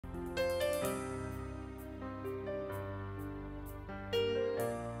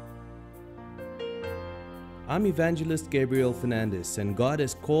I'm Evangelist Gabriel Fernandes, and God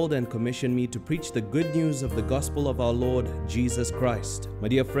has called and commissioned me to preach the good news of the gospel of our Lord Jesus Christ. My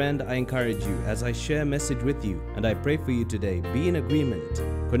dear friend, I encourage you as I share a message with you, and I pray for you today. Be in agreement,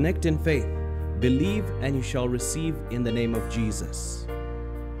 connect in faith, believe, and you shall receive in the name of Jesus.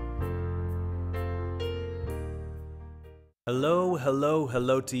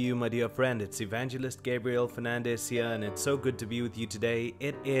 Hello to you, my dear friend. It's Evangelist Gabriel Fernandes here, and it's so good to be with you today.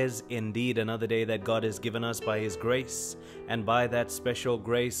 It is indeed another day that God has given us by His grace, and by that special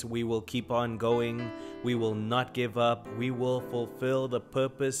grace, we will keep on going. We will not give up. We will fulfill the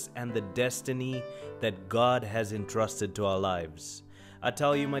purpose and the destiny that God has entrusted to our lives. I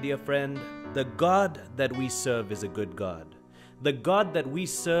tell you, my dear friend, the God that we serve is a good God. The God that we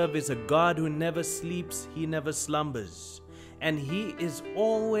serve is a God who never sleeps, He never slumbers. And He is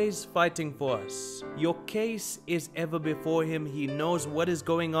always fighting for us. Your case is ever before Him. He knows what is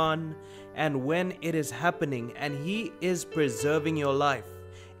going on and when it is happening, and He is preserving your life.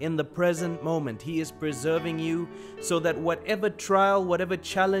 In the present moment, He is preserving you so that whatever trial, whatever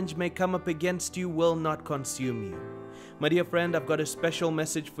challenge may come up against you will not consume you. My dear friend, I've got a special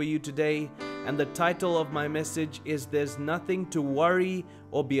message for you today, and the title of my message is "There's Nothing to Worry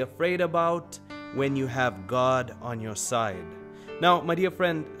or Be Afraid About When You Have God on Your Side." Now, my dear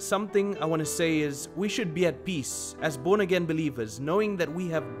friend, something I want to say is we should be at peace as born-again believers, knowing that we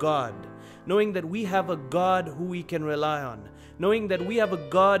have God, knowing that we have a God who we can rely on, knowing that we have a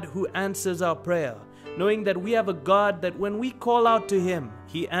God who answers our prayer, knowing that we have a God that when we call out to Him,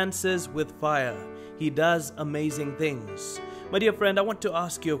 He answers with fire. He does amazing things. My dear friend, I want to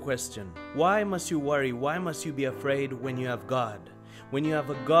ask you a question. Why must you worry? Why must you be afraid when you have God? When you have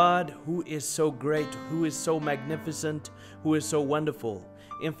a God who is so great, who is so magnificent, who is so wonderful.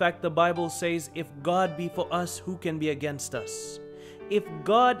 In fact, the Bible says, if God be for us, who can be against us? If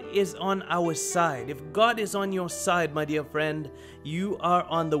God is on our side, if God is on your side, my dear friend, you are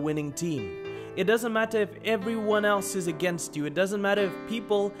on the winning team. It doesn't matter if everyone else is against you. It doesn't matter if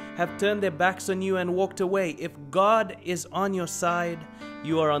people have turned their backs on you and walked away. If God is on your side,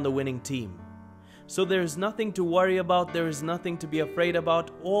 you are on the winning team. So there is nothing to worry about. There is nothing to be afraid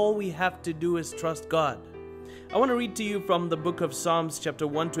about. All we have to do is trust God. I want to read to you from the book of Psalms chapter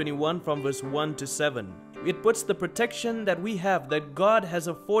 121 from verse 1 to 7. It puts the protection that we have, that God has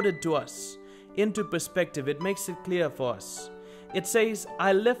afforded to us, into perspective. It makes it clear for us. It says,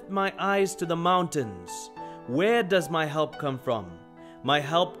 "I lift my eyes to the mountains. Where does my help come from? My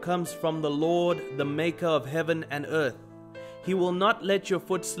help comes from the Lord, the maker of heaven and earth. He will not let your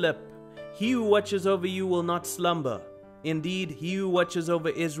foot slip. He who watches over you will not slumber. Indeed, He who watches over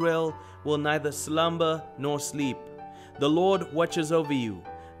Israel will neither slumber nor sleep. The Lord watches over you.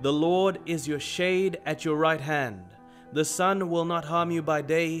 The Lord is your shade at your right hand. The sun will not harm you by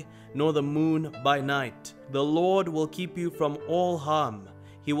day, nor the moon by night. The Lord will keep you from all harm.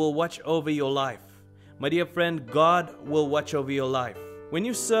 He will watch over your life." My dear friend, God will watch over your life. When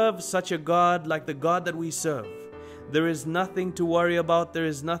you serve such a God like the God that we serve, there is nothing to worry about. There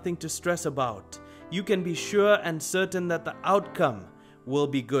is nothing to stress about. You can be sure and certain that the outcome will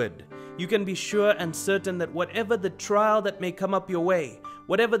be good. You can be sure and certain that whatever the trial that may come up your way,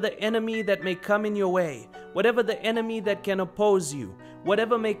 whatever the enemy that may come in your way, whatever the enemy that can oppose you,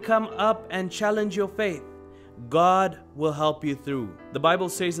 whatever may come up and challenge your faith, God will help you through. The Bible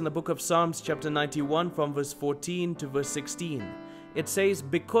says in the book of Psalms chapter 91 from verse 14 to verse 16, it says,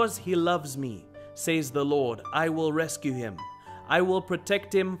 "Because He loves me, says the Lord, I will rescue him. I will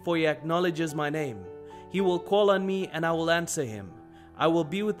protect him, for he acknowledges my name. He will call on me, and I will answer him. I will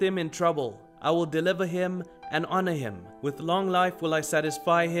be with him in trouble. I will deliver him and honor him. With long life will I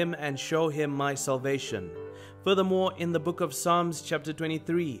satisfy him and show him my salvation." Furthermore, in the book of Psalms chapter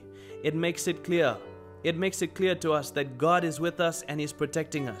 23, it makes it clear. It makes it clear to us that God is with us and He's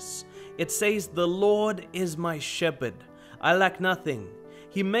protecting us. It says, "The Lord is my shepherd. I lack nothing.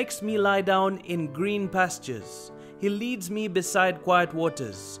 He makes me lie down in green pastures. He leads me beside quiet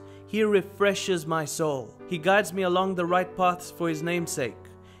waters. He refreshes my soul. He guides me along the right paths for His name's sake.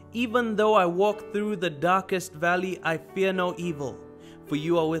 Even though I walk through the darkest valley, I fear no evil. For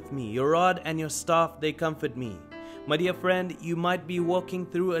you are with me. Your rod and your staff, they comfort me." My dear friend, you might be walking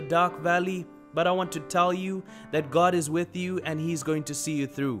through a dark valley, but I want to tell you that God is with you and He's going to see you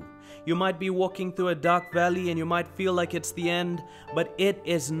through. You might be walking through a dark valley and you might feel like it's the end, but it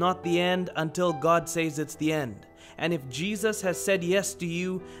is not the end until God says it's the end. And if Jesus has said yes to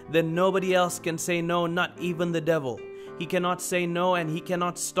you, then nobody else can say no, not even the devil. He cannot say no, and he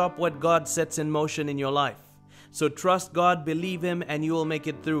cannot stop what God sets in motion in your life. So trust God, believe Him, and you will make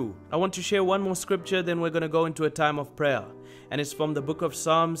it through. I want to share one more scripture, then we're going to go into a time of prayer. And it's from the book of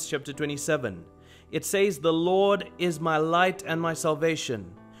Psalms chapter 27. It says, "The Lord is my light and my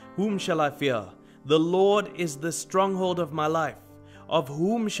salvation. Whom shall I fear? The Lord is the stronghold of my life. Of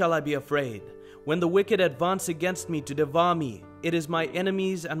whom shall I be afraid? When the wicked advance against me to devour me, it is my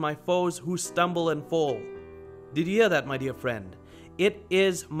enemies and my foes who stumble and fall." Did you hear that, my dear friend? It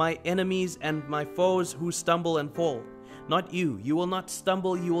is my enemies and my foes who stumble and fall. Not you. You will not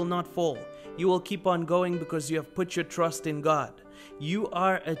stumble, you will not fall. You will keep on going because you have put your trust in God. You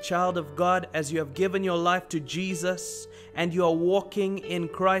are a child of God as you have given your life to Jesus, and you are walking in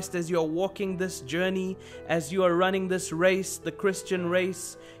Christ as you are walking this journey, as you are running this race, the Christian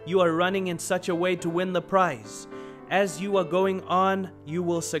race. You are running in such a way to win the prize. As you are going on, you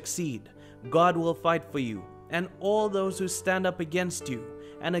will succeed. God will fight for you. And all those who stand up against you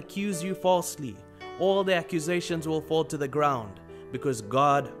and accuse you falsely, all the accusations will fall to the ground because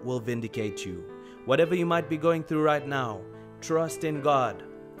God will vindicate you. Whatever you might be going through right now, trust in God.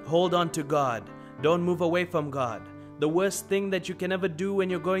 Hold on to God. Don't move away from God. The worst thing that you can ever do when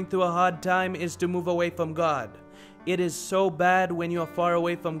you're going through a hard time is to move away from God. It is so bad when you are far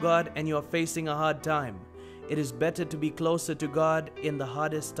away from God and you are facing a hard time. It is better to be closer to God in the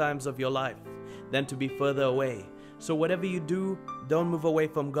hardest times of your life than to be further away. So whatever you do, don't move away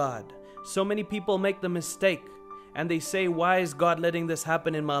from God. So many people make the mistake and they say, "Why is God letting this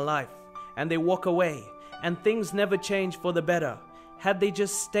happen in my life?" And they walk away and things never change for the better. Had they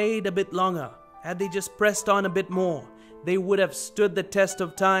just stayed a bit longer, had they just pressed on a bit more, they would have stood the test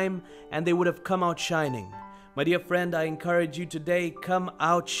of time and they would have come out shining. My dear friend, I encourage you today, come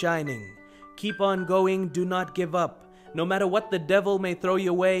out shining. Keep on going, do not give up. No matter what the devil may throw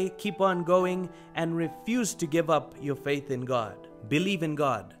your way, keep on going and refuse to give up your faith in God. Believe in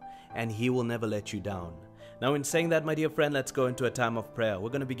God and He will never let you down. Now, in saying that, my dear friend, let's go into a time of prayer. We're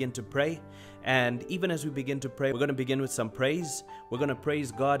going to begin to pray. And even as we begin to pray, we're going to begin with some praise. We're going to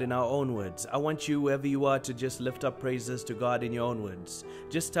praise God in our own words. I want you, wherever you are, to just lift up praises to God in your own words.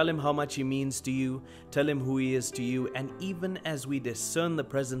 Just tell Him how much He means to you. Tell Him who He is to you. And even as we discern the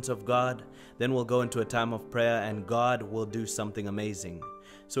presence of God, then we'll go into a time of prayer and God will do something amazing.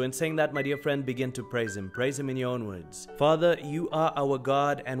 So in saying that, my dear friend, begin to praise Him. Praise Him in your own words. Father, you are our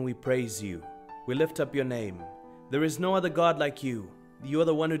God and we praise you. We lift up your name. There is no other God like you. You are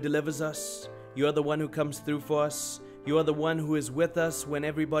the one who delivers us. You are the one who comes through for us. You are the one who is with us when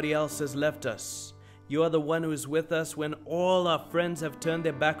everybody else has left us. You are the one who is with us when all our friends have turned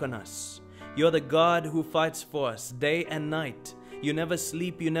their back on us. You are the God who fights for us day and night. You never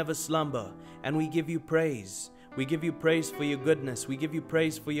sleep, you never slumber. And we give you praise. We give you praise for your goodness. We give you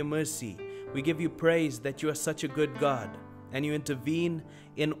praise for your mercy. We give you praise that you are such a good God. And you intervene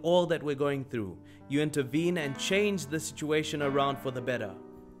in all that we're going through. You intervene and change the situation around for the better,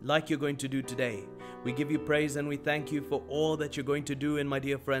 like you're going to do today. We give you praise and we thank you for all that you're going to do in my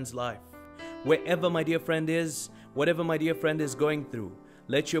dear friend's life. Wherever my dear friend is, whatever my dear friend is going through,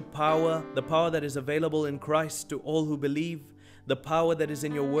 let your power, the power that is available in Christ to all who believe, the power that is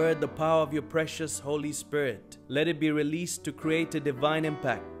in your word, the power of your precious Holy Spirit, let it be released to create a divine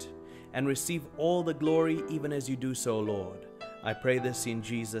impact and receive all the glory even as you do so, Lord. I pray this in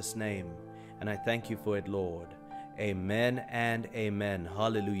Jesus' name, and I thank you for it, Lord. Amen and amen.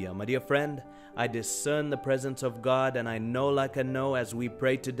 Hallelujah. My dear friend, I discern the presence of God, and I know, like I know, as we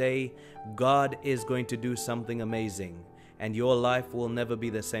pray today, God is going to do something amazing, and your life will never be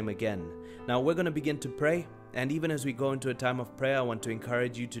the same again. Now, we're going to begin to pray. And even as we go into a time of prayer, I want to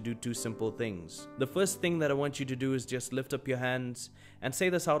encourage you to do two simple things. The first thing that I want you to do is just lift up your hands and say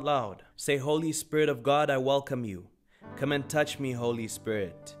this out loud. Say, "Holy Spirit of God, I welcome you. Come and touch me, Holy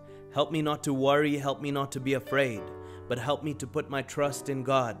Spirit. Help me not to worry, help me not to be afraid, but help me to put my trust in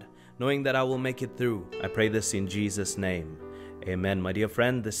God, knowing that I will make it through." I pray this in Jesus' name. Amen. My dear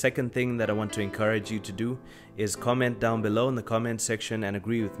friend, the second thing that I want to encourage you to do is comment down below in the comment section and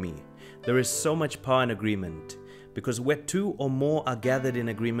agree with me. There is so much power in agreement, because where two or more are gathered in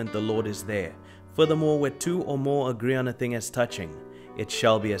agreement, the Lord is there. Furthermore, where two or more agree on a thing as touching, it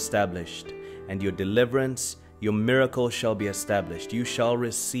shall be established. And your deliverance, your miracle shall be established. You shall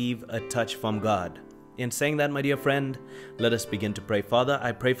receive a touch from God. In saying that, my dear friend, let us begin to pray. Father,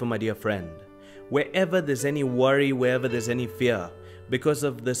 I pray for my dear friend. Wherever there's any worry, wherever there's any fear, because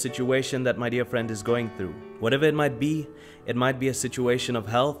of the situation that my dear friend is going through, whatever it might be a situation of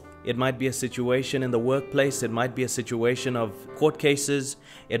health, it might be a situation in the workplace, it might be a situation of court cases,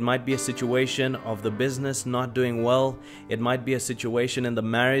 it might be a situation of the business not doing well, it might be a situation in the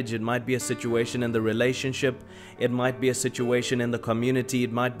marriage, it might be a situation in the relationship, it might be a situation in the community,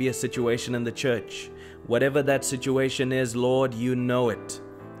 it might be a situation in the church. Whatever that situation is, Lord, you know it.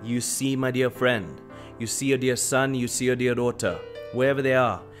 You see my dear friend, you see your dear son, you see your dear daughter, wherever they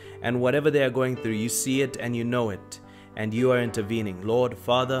are. And whatever they are going through, you see it and you know it, and you are intervening. Lord,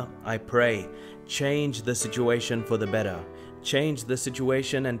 Father, I pray, change the situation for the better. Change the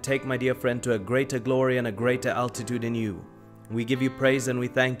situation and take my dear friend to a greater glory and a greater altitude in you. We give you praise and we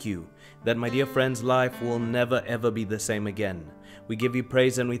thank you that my dear friend's life will never ever be the same again. We give you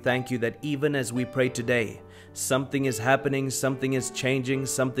praise and we thank you that even as we pray today, something is happening, something is changing,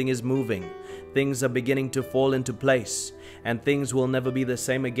 something is moving. Things are beginning to fall into place, and things will never be the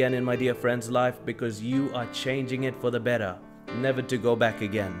same again in my dear friend's life, because you are changing it for the better. Never to go back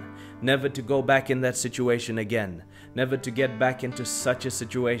again. Never to go back in that situation again. Never to get back into such a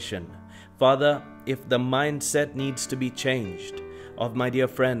situation. Father, if the mindset needs to be changed of my dear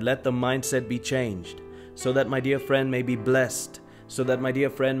friend, let the mindset be changed so that my dear friend may be blessed, so that my dear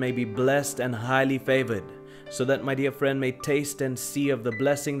friend may be blessed and highly favored, so that my dear friend may taste and see of the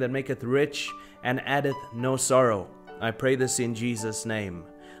blessing that maketh rich and addeth no sorrow. I pray this in Jesus' name.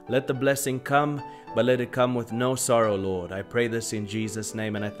 Let the blessing come, but let it come with no sorrow, Lord. I pray this in Jesus'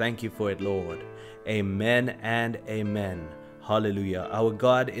 name, and I thank you for it, Lord. Amen and amen. Hallelujah. Our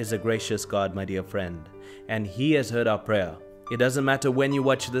God is a gracious God, my dear friend, and He has heard our prayer. It doesn't matter when you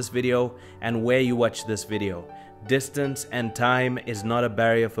watch this video and where you watch this video. Distance and time is not a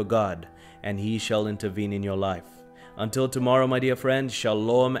barrier for God, and He shall intervene in your life. Until tomorrow, my dear friend,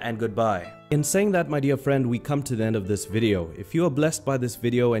 shalom and goodbye. In saying that, my dear friend, we come to the end of this video. If you are blessed by this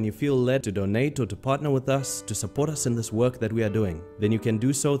video and you feel led to donate or to partner with us to support us in this work that we are doing, then you can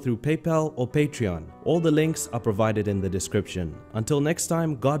do so through PayPal or Patreon. All the links are provided in the description. Until next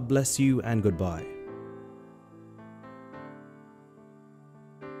time, God bless you and goodbye.